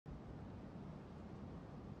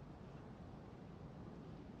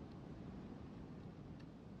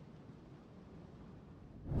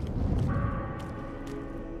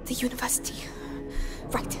university.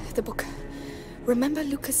 Right, the book. Remember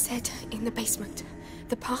Lucas said in the basement,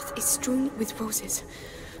 the path is strewn with roses.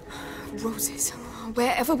 Roses.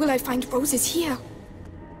 Wherever will I find roses here?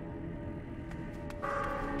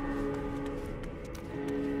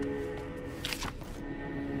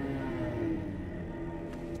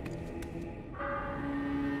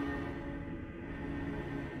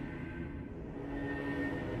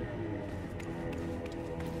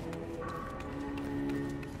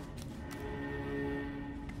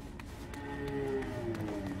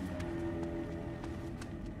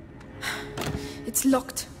 It's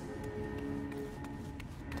locked.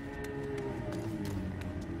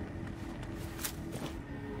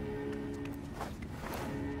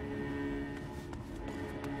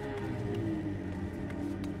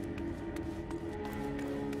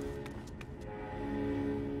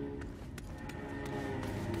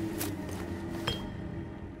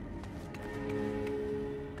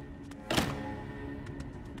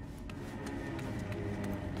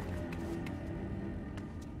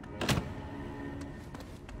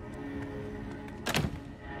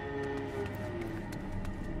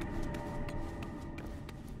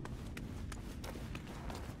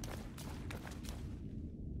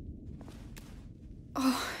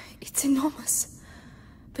 Oh, it's enormous.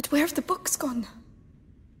 But where have the books gone?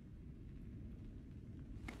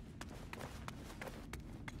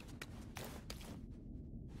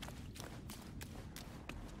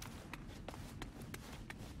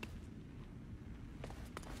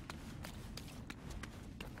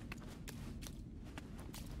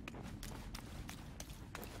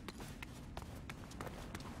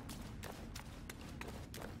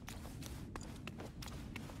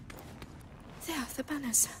 There, the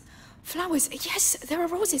banners. Flowers. Yes, there are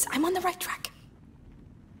roses. I'm on the right track.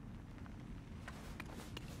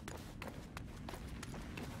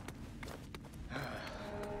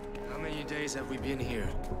 How many days have we been here?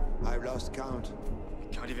 I've lost count.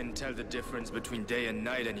 Can't even tell the difference between day and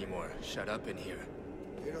night anymore. Shut up in here.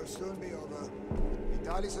 It'll soon be over.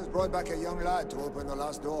 Vitalis has brought back a young lad to open the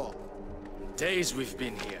last door. Days we've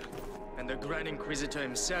been here. And the Grand Inquisitor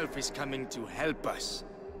himself is coming to help us.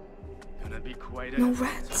 Gonna be quite a... No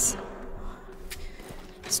rats.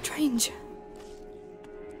 Strange.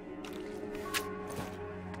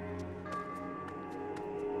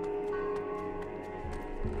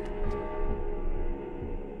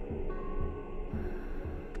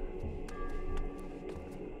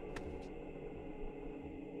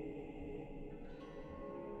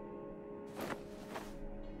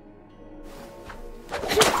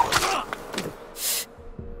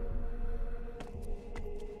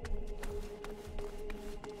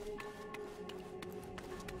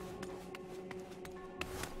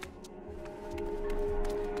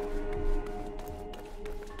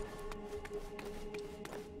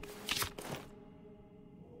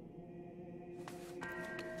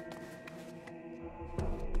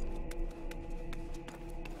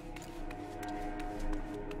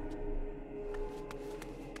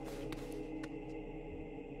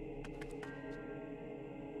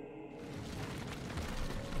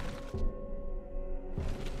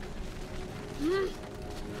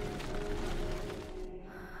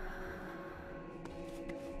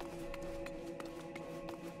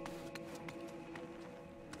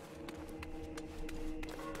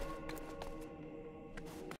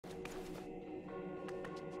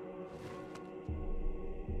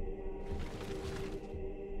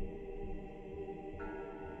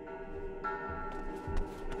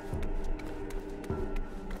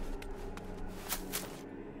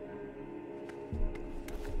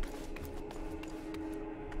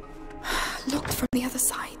 Locked from the other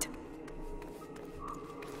side.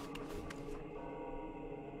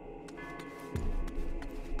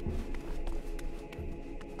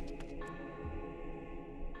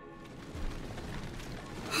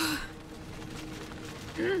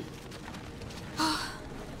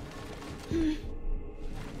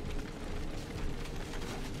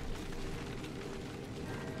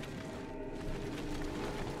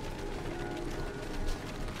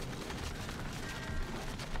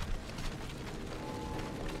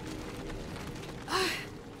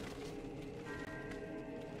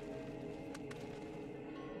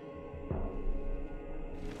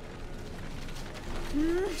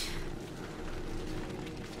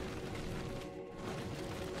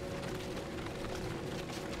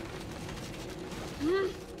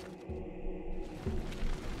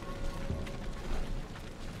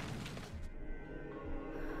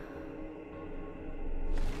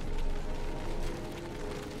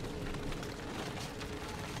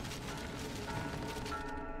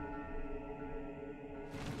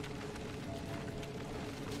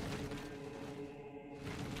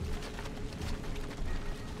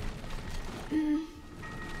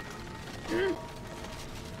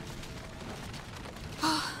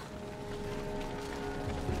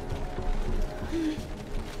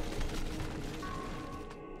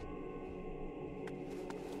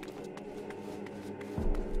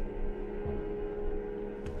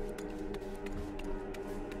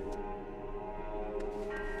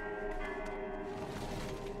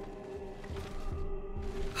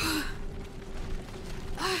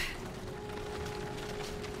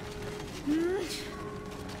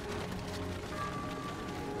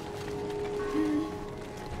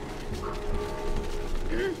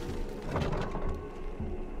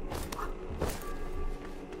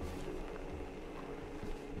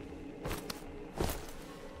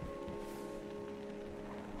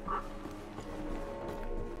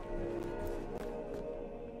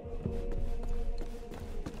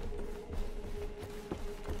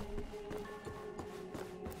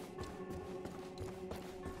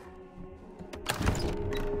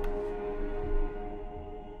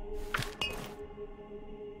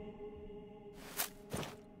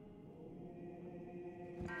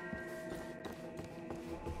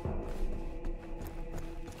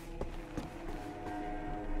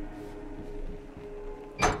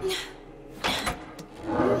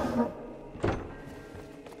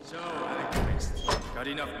 Got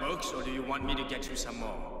enough books, or do you want me to get you some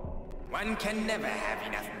more? One can never have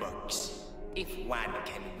enough books, if one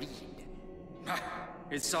can read.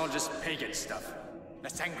 It's all just pagan stuff. The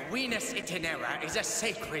Sanguinus Itinera is a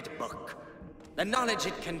sacred book. The knowledge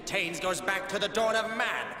it contains goes back to the dawn of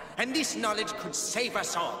man, and this knowledge could save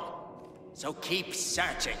us all. So keep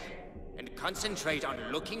searching, and concentrate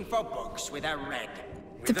on looking for books with a red.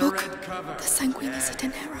 The book, red cover. the Sanguinus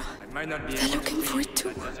Itinera. I might not be They're looking for it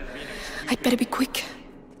too. I'd better be quick.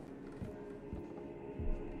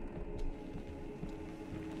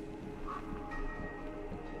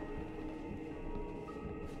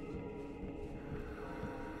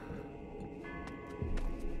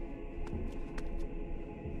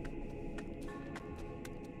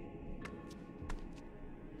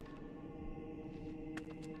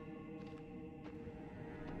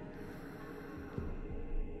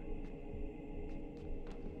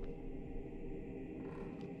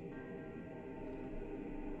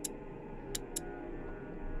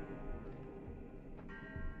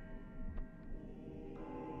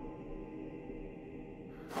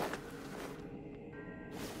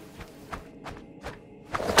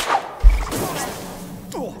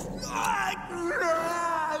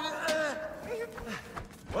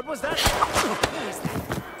 What was that? Who is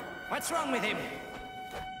that? What's wrong with him?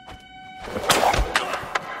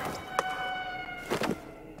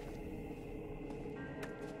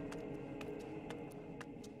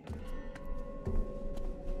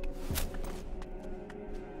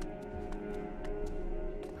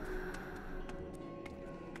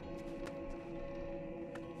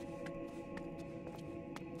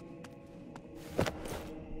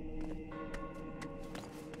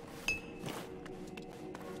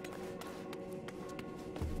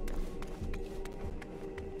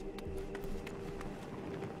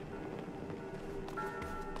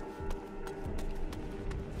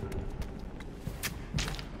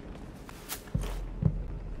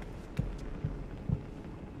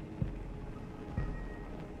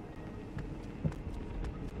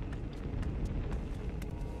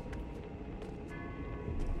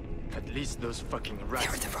 At least those fucking rats.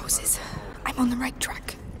 There are the roses. I'm on the right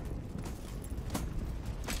track.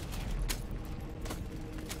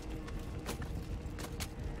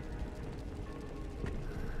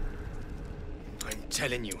 I'm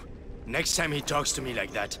telling you, next time he talks to me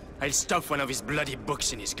like that, I'll stuff one of his bloody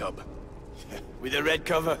books in his gob. With a red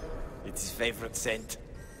cover? It's his favorite scent.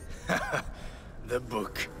 The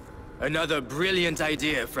book. Another brilliant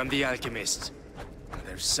idea from the alchemist.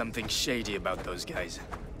 There's something shady about those guys.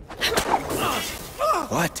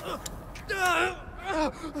 What?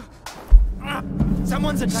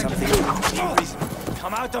 Someone's attacking me! Something.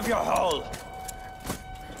 Come out of your hole!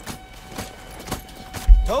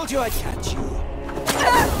 Told you I'd catch you.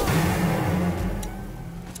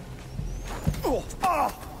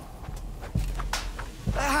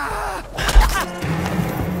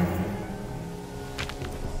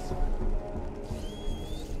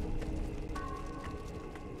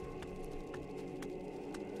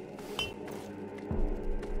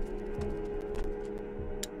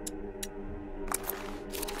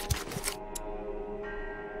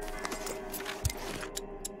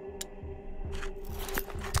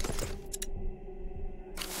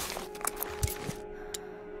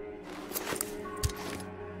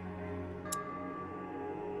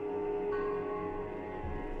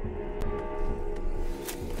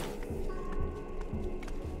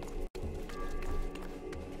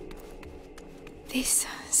 This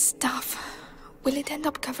stuff, will it end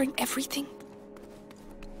up covering everything?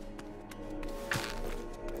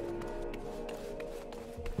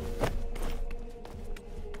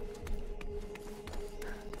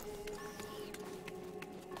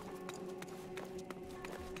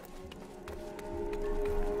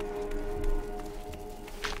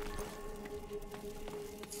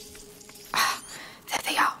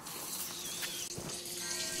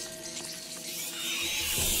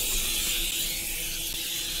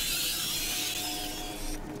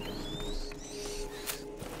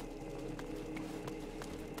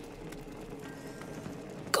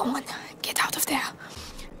 Go on, get out of there.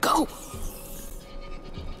 Go!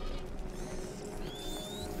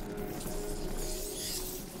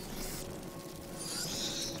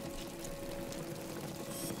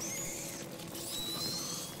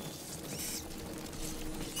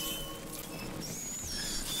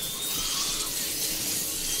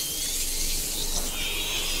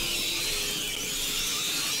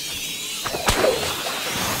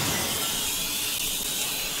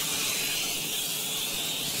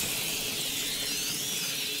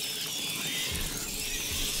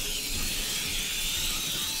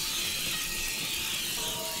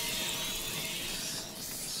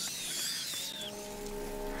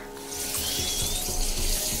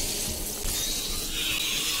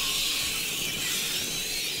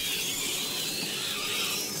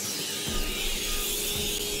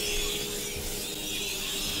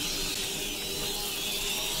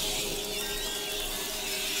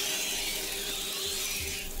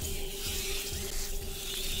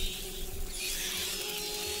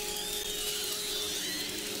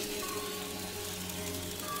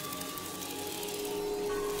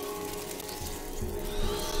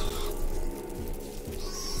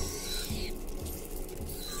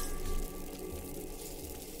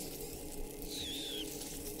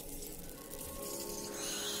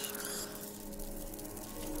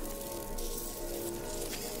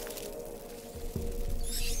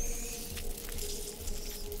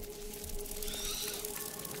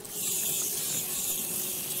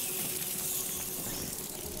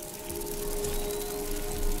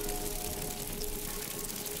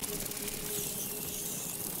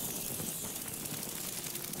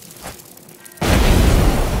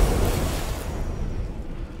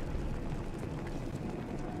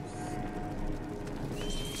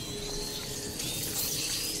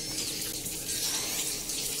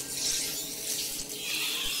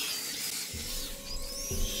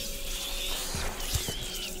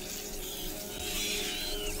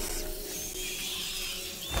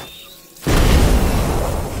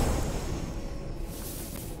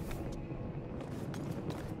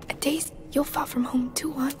 Days, you're far from home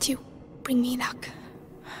too, aren't you? Bring me luck.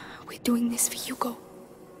 We're doing this for Hugo.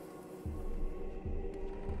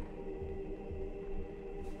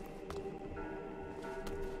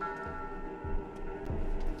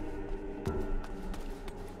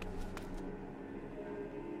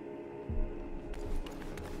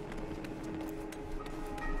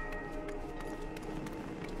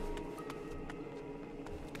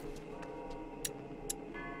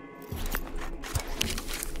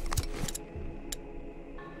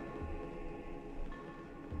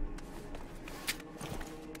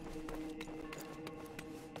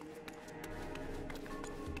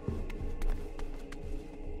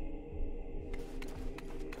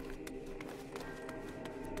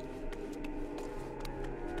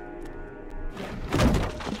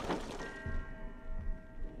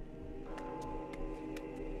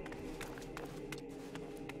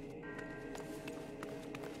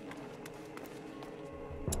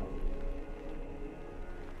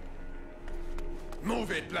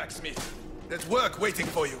 Move it, blacksmith. There's work waiting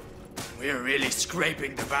for you. We're really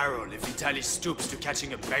scraping the barrel if Vitaly stoops to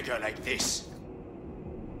catching a beggar like this.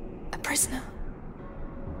 A prisoner.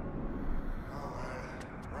 Oh,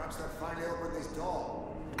 perhaps they'll finally open this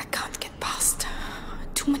door. I can't get past.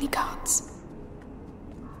 Too many guards.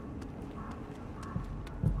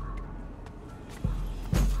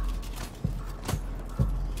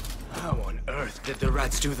 How on earth did the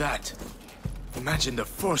rats do that? Imagine the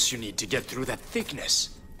force you need to get through that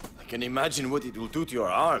thickness. I can imagine what it will do to your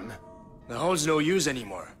arm. The hole's no use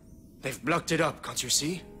anymore. They've blocked it up, can't you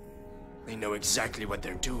see? They know exactly what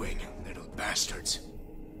they're doing, little bastards.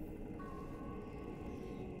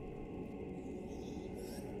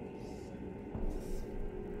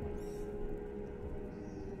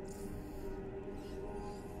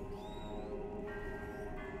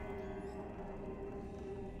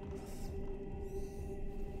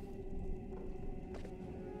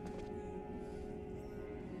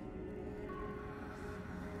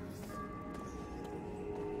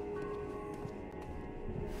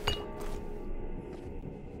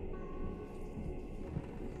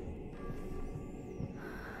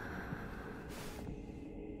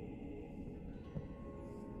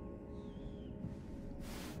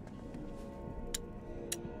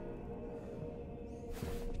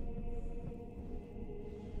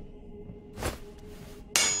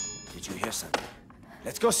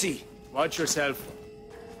 Let's go see. Watch yourself.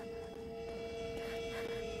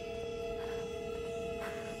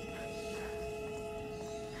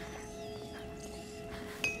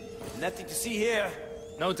 Nothing to see here.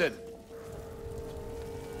 Noted.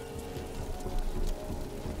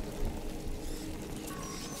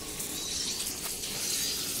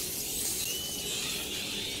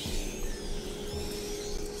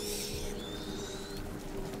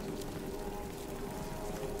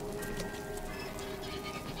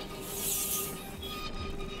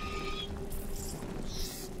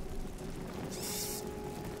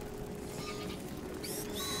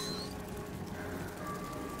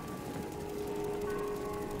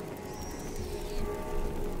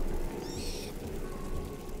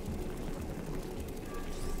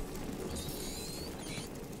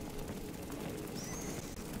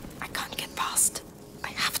 I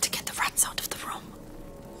have to get the rats out of the room.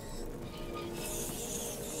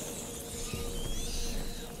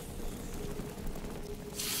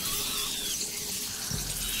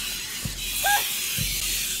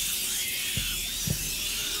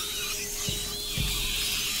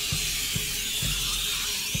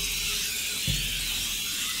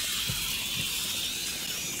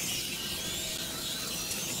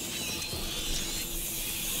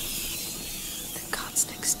 The guards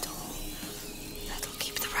next door. That'll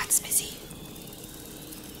keep the rats busy.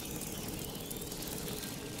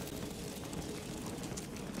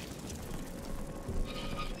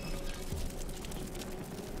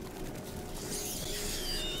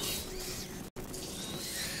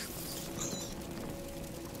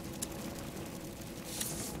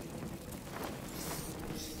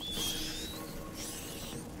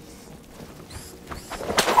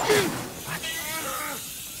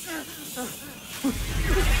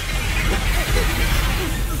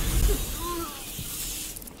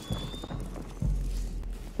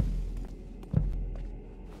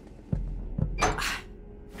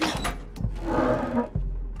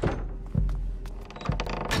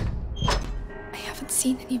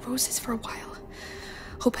 Seen any roses for a while.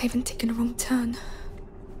 Hope I haven't taken a wrong turn.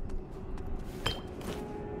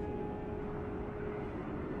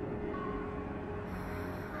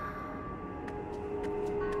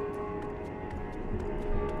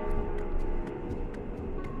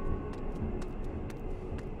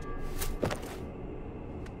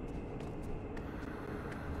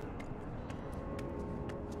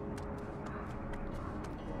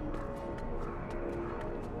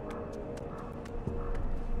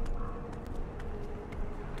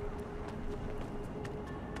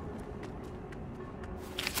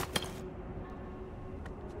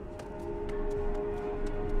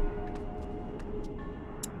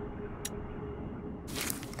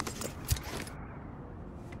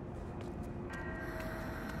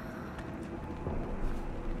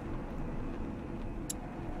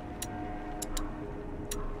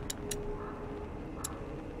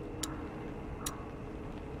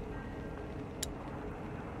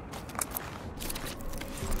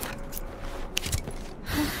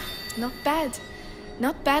 Not bad.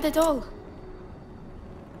 Not bad at all.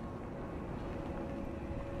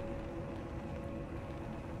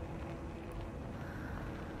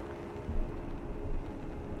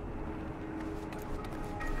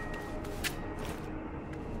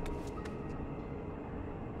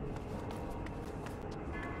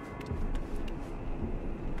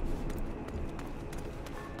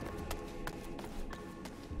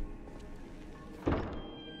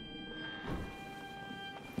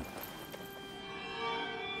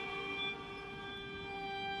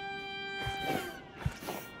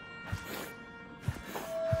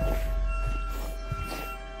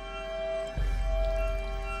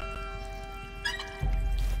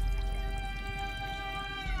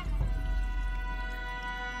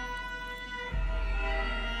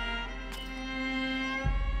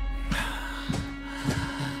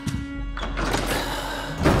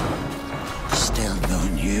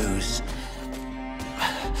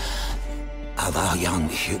 Of our young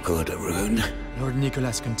Hugo de Rune. Lord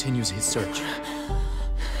Nicholas continues his search.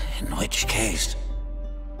 In which case,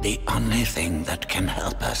 the only thing that can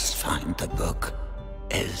help us find the book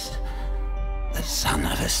is the son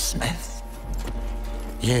of a smith.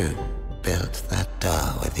 You built that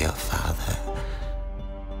door with your father.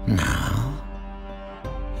 Now,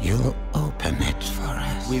 you'll open it for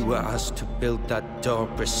us. We were asked to build that door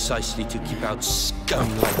precisely to keep out scum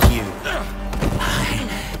like you. I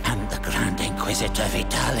am the Grand Inquisitor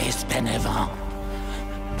Vitalis Benevent.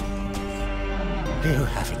 You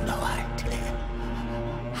have no idea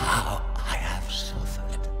how I have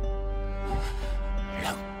suffered.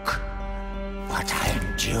 Look what I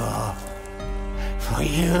endure for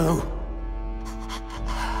you.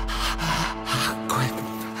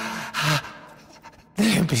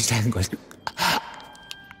 be sanguine.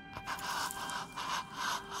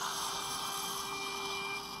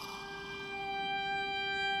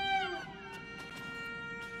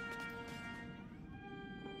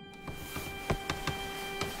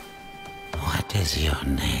 What is your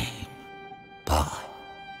name, boy?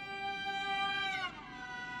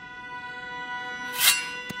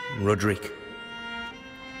 Roderick.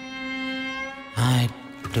 I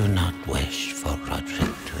do not wish for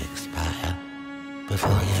Roderick to expire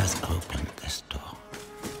before he has opened this door.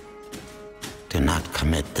 Do not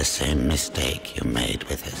commit the same mistake you made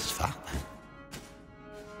with his father.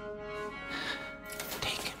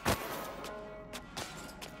 Take him.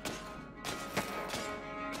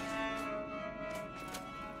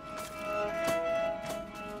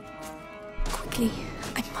 Quickly,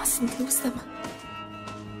 I mustn't lose them.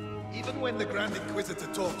 Even when the Grand Inquisitor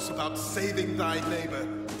talks about saving thy neighbor,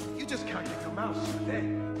 you just can't get your mouth shut, eh?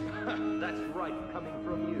 That's right, coming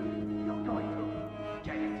from you. You're going to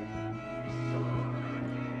get it.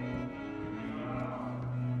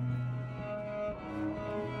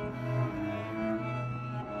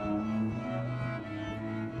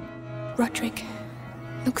 Roderick,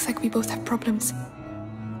 looks like we both have problems.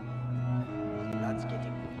 Blood's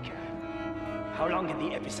getting weaker. How long can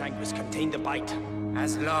the episanguis contain the bite?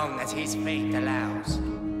 As long as his fate allows.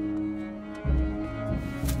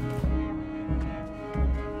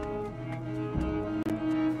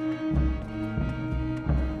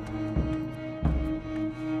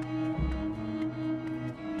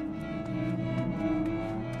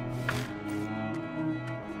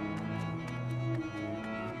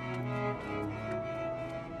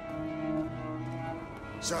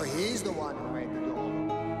 So he's the one who made the door.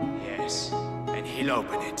 Yes, and he'll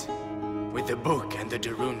open it. With the book and the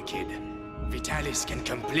Darun kid, Vitalis can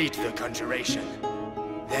complete the conjuration.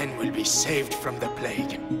 Then we'll be saved from the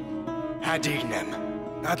plague. Ad ignem.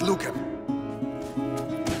 Ad lucem.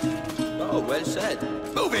 Oh, well said.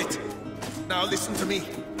 Move it! Now listen to me.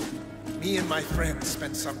 Me and my friends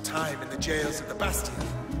spent some time in the jails of the Bastion,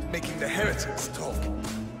 making the heretics talk.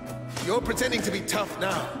 You're pretending to be tough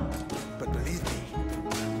now, but believe me,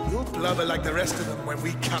 you'll blubber like the rest of them when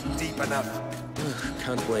we come deep enough.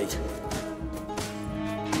 Can't wait.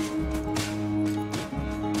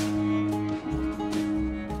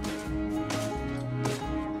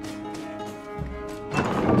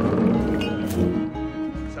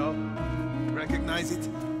 So, recognize it?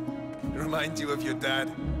 Remind you of your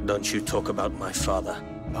dad? Don't you talk about my father.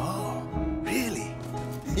 Oh, really?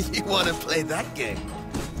 You want to play that game?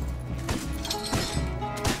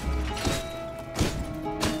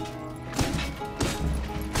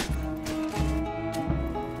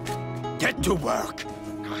 Get to work!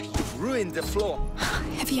 You've ruined the floor.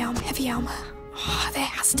 Heavy arm, heavy arm. Oh, there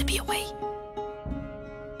has to be a way.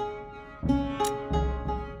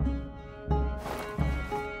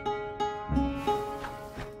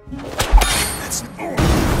 That's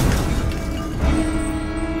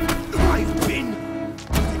I've been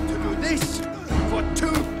to do this for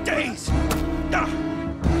 2 days.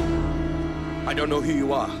 I don't know who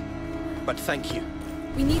you are, but thank you.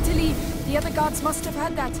 We need to leave. The other guards must have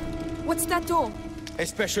had that. What's that door? A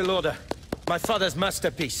special order. My father's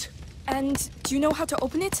masterpiece. And do you know how to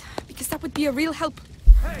open it? Because that would be a real help.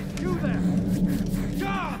 Hey, you there!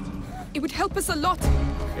 Guard! It would help us a lot.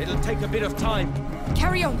 It'll take a bit of time.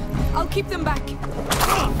 Carry on. I'll keep them back.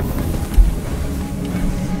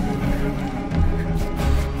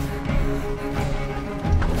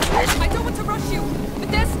 I don't want to rush you, but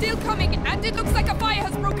they're still coming, and it looks like a fire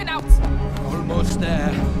has broken out. Almost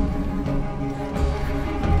there.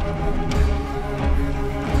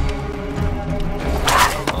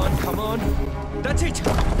 Come on. That's it.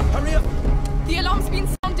 Hurry up. The alarm's been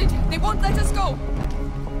sounded. They won't let us go.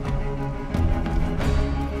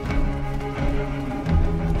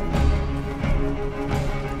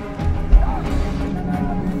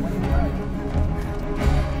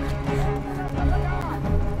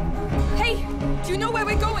 Hey, do you know where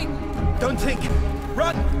we're going? Don't think.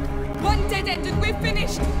 Run! One dead end and we're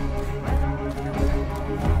finished.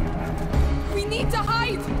 We need to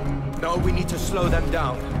hide. No, we need to slow them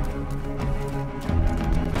down.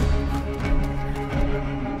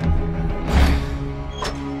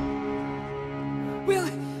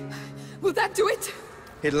 Will that do it?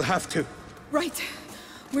 It'll have to. Right.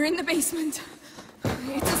 We're in the basement.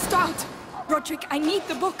 It's a start. Roderick, I need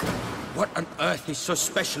the book. What on earth is so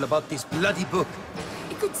special about this bloody book?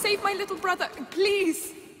 It could save my little brother.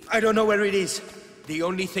 Please. I don't know where it is. The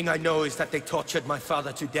only thing I know is that they tortured my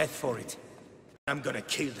father to death for it. I'm gonna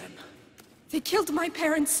kill them. They killed my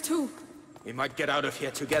parents too. We might get out of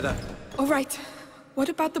here together. All right. What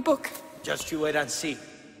about the book? Just you wait and see.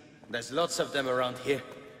 There's lots of them around here.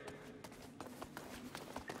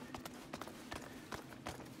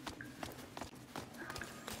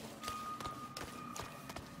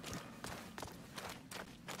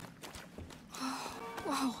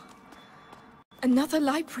 Wow. Another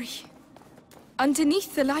library.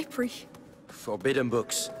 Underneath the library. Forbidden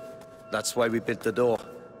books. That's why we built the door.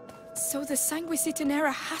 So the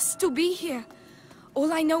Sanguisitanera has to be here.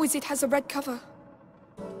 All I know is it has a red cover.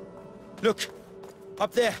 Look!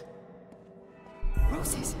 Up there!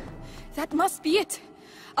 Roses. That must be it.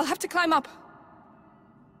 I'll have to climb up.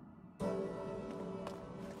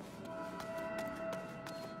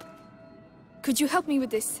 Could you help me with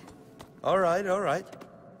this? All right.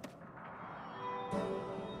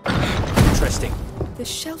 Interesting. The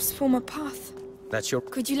shelves form a path. That's your...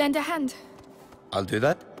 Could you lend a hand? I'll do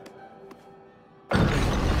that.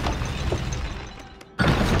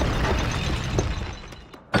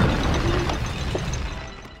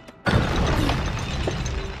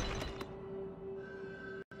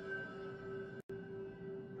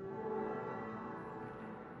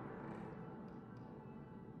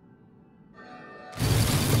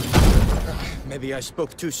 Maybe I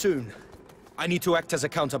spoke too soon. I need to act as a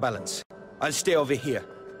counterbalance. I'll stay over here.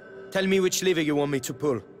 Tell me which lever you want me to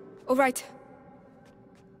pull. All right.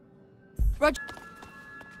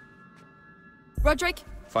 Roderick?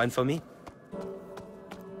 Fine for me?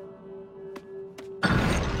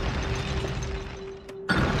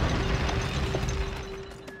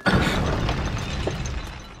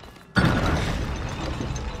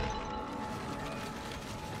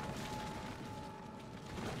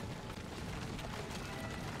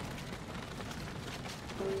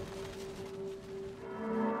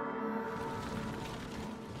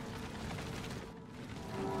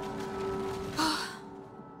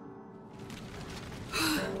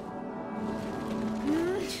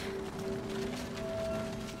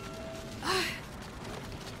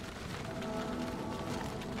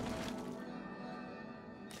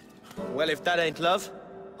 Well, if that ain't love,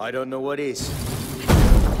 I don't know what is.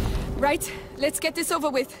 Right, let's get this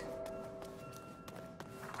over with.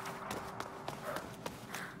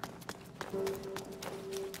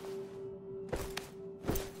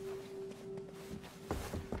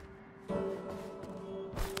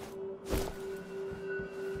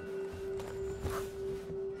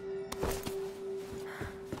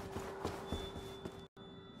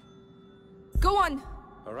 Go on!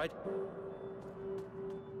 All right.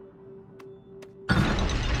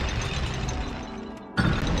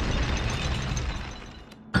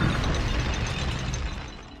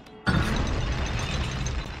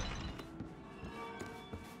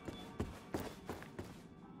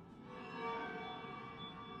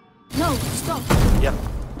 No, stop! Yeah.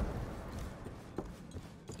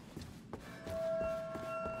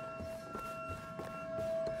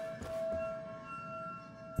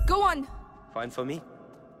 Go on! Fine for me?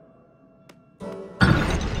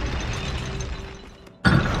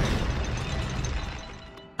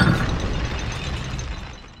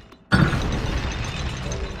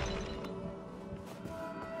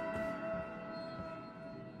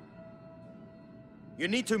 You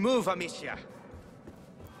need to move, Amicia.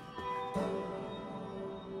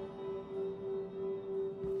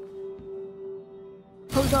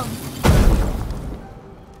 Hold on.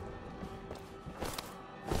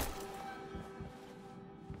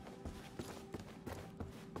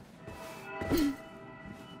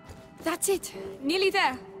 That's it. Nearly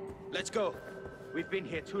there. Let's go. We've been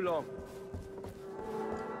here too long.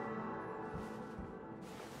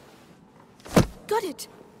 Got it.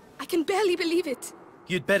 I can barely believe it.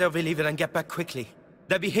 You'd better believe it and get back quickly.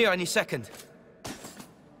 They'll be here any second.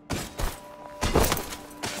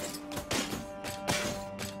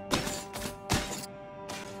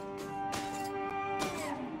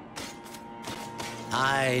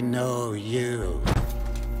 I know you,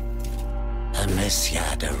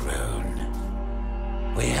 Amicia de Rune.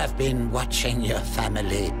 We have been watching your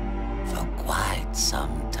family for quite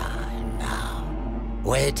some time now,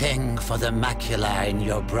 waiting for the macula in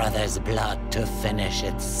your brother's blood to finish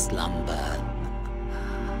its slumber.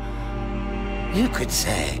 You could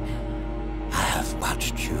say, I have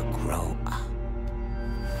watched you grow up.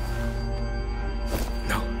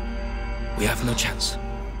 No. We have no chance.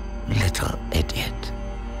 Little idiot.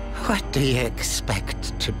 What do you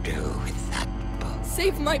expect to do with that book?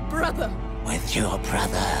 Save my brother. With your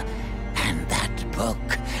brother and that book,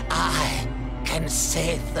 I can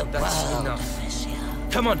save the That's world, enough.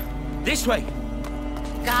 Amicia. Come on, this way!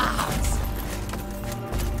 Guards!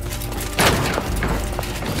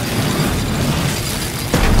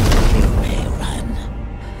 You may run,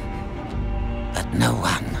 but no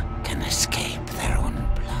one can escape their own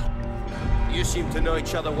blood. You seem to know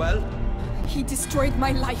each other well. He destroyed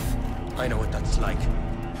my life. I know what that's like.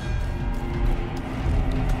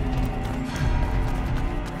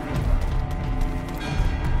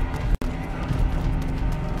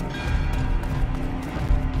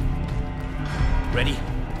 Ready?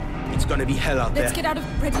 It's gonna be hell out there. Let's get out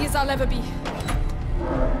of ready as I'll ever be.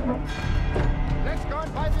 Let's go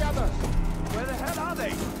and find the others. Where the hell are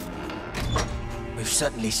they? We've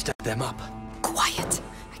certainly stirred them up. Quiet.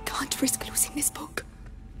 I can't risk losing this book.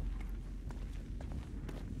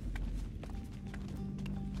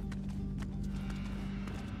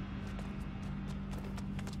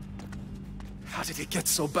 How did it get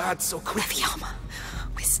so bad so quickly? Heavy armor.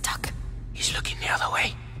 We're stuck. He's looking the other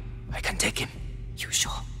way. I can take him. You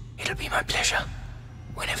sure? It'll be my pleasure.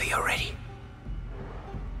 Whenever you're ready.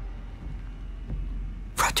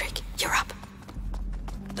 Roderick, you're up.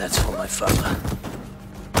 That's for my father.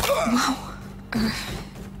 Wow.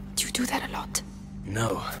 Do you do that a lot?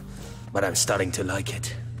 No, but I'm starting to like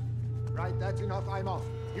it. Right, that's enough. I'm off.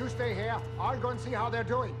 You stay here. I'll go and see how they're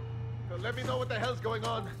doing. Let me know what the hell's going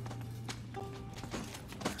on.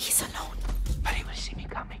 He's alone. But he will see me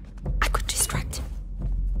coming. I could distract him.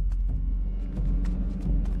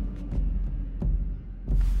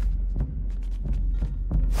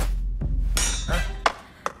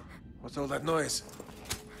 What's all that noise?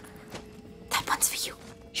 That one's for you.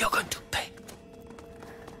 You're going to pay.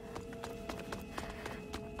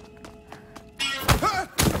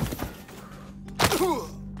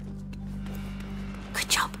 Good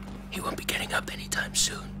job. He won't be getting up anytime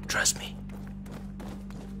soon. Trust me.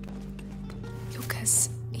 Lucas,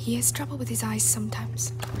 he has trouble with his eyes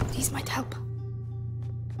sometimes. These might help.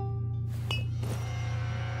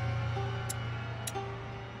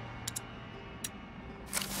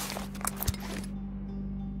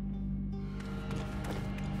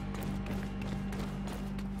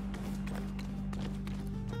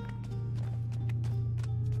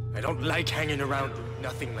 I don't like hanging around doing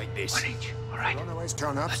nothing like this. 1 inch, alright? Don't always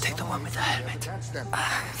turn up. I'll take the one with the helmet. Catch them.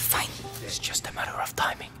 Fine. It's just a matter of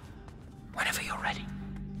timing. Whenever you're ready.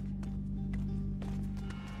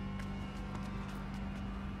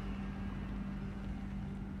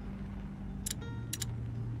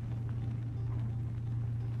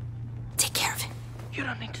 Take care of him. You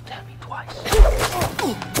don't need to tell me twice.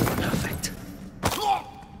 Perfect.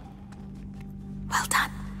 Well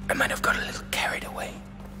done. I might have got a little carried away.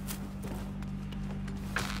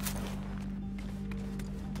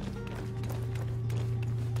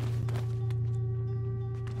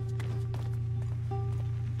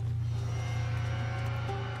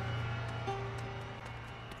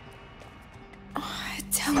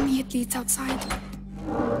 Tell me it leads outside.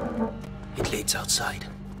 It leads outside.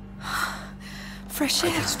 Fresh I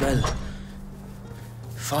air. can smell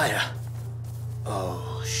fire.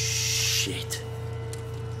 Oh, shit.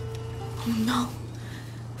 Oh no.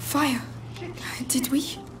 Fire. Did we?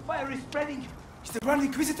 Fire is spreading. Is the Grand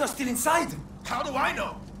Inquisitor still inside? How do I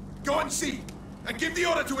know? Go and see. And give the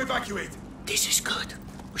order to evacuate. This is good.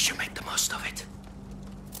 We should make the most of it.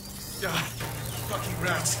 Ah, fucking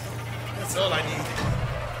rats. That's all I need.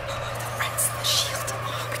 The rats in the shield.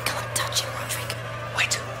 Oh, we can't touch him, Roderick.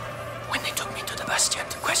 Wait. When they took me to the Bastion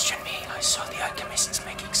to question me, I saw the alchemists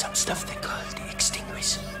making some stuff they call the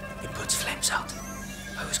extinguish. It puts flames out.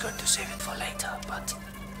 I was going to save it for later, but...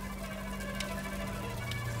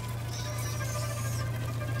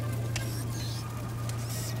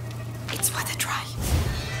 It's worth a try.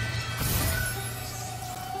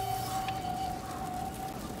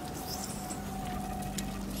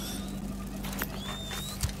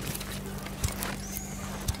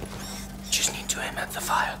 Just need to aim at the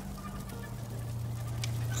fire.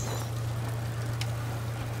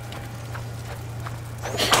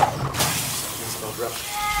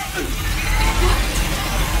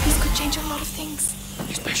 This could change a lot of things.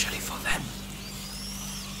 Especially for them.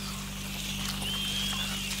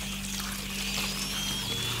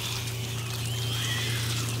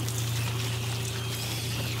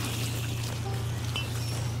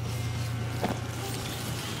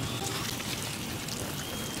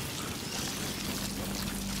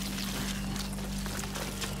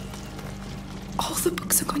 All the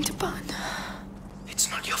books are going to burn. It's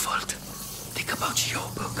not your fault. Think about your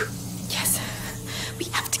book. Yes. We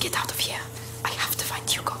have to get out of here. I have to find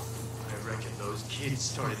Hugo. I reckon those kids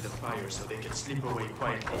started the fire so they can slip away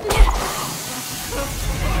quietly.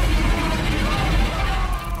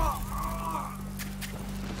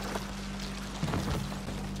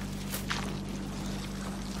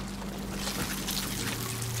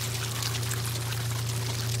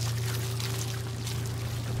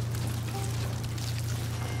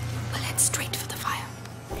 We'll head straight for the fire.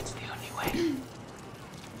 It's the only way.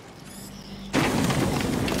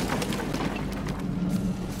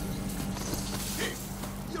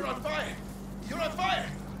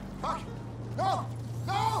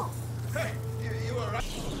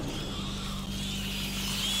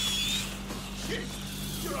 Shit!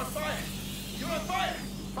 You're on fire! You're on fire!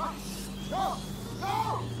 Huh? No!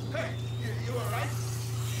 No! Hey, you alright?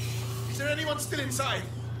 Is there anyone still inside?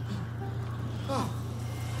 Oh.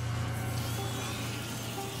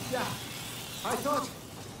 Yeah, I thought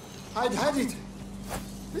I'd had it.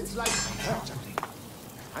 It's like I heard something.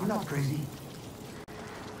 I'm not crazy.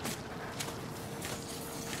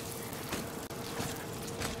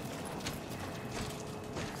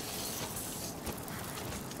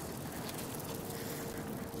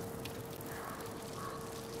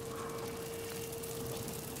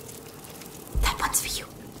 That one's for you.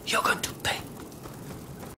 You're going to pay.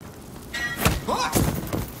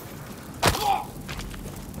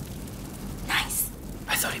 Nice.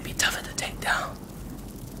 I thought he'd be tougher to take down.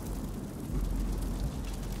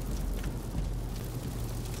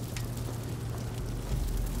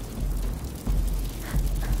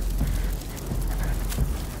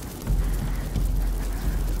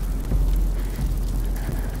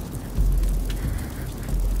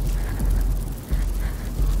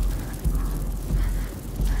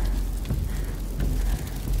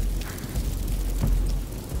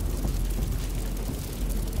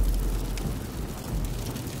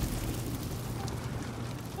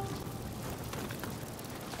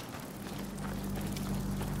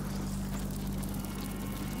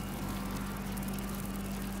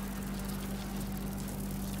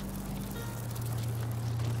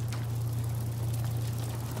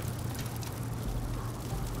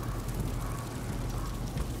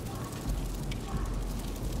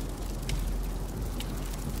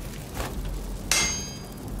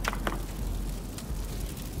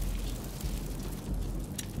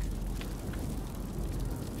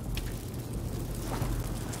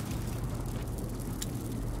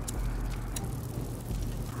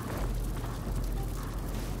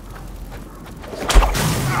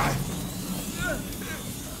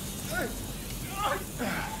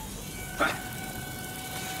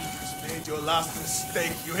 Your last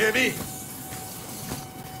mistake, you hear me?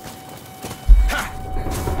 Ha!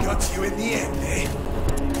 Got you in the end, eh?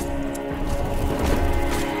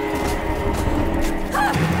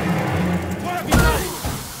 What have you done?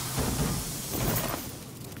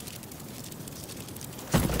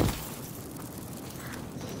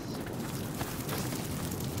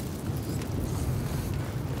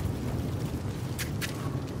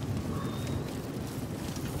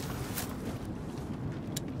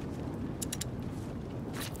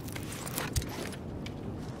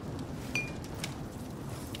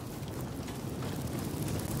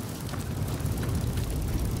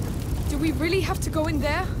 Do we really have to go in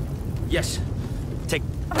there? Yes. Take...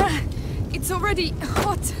 It's already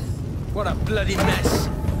hot. What a bloody mess.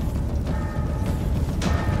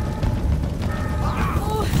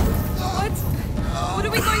 Oh, what? What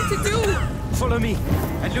are we going to do? Follow me,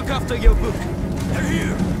 and look after your book. They're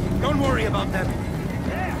here. Don't worry about them.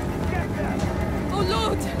 Oh,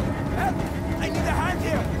 Lord! I need a hand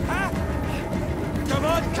here, huh? Come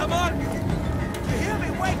on, come on! You hear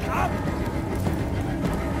me? Wake up!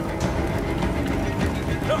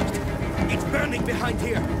 Look! It's burning behind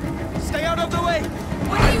here. Stay out of the way!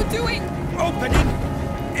 What are you doing? Opening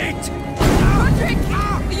it! Roderick!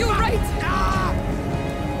 Are you alright?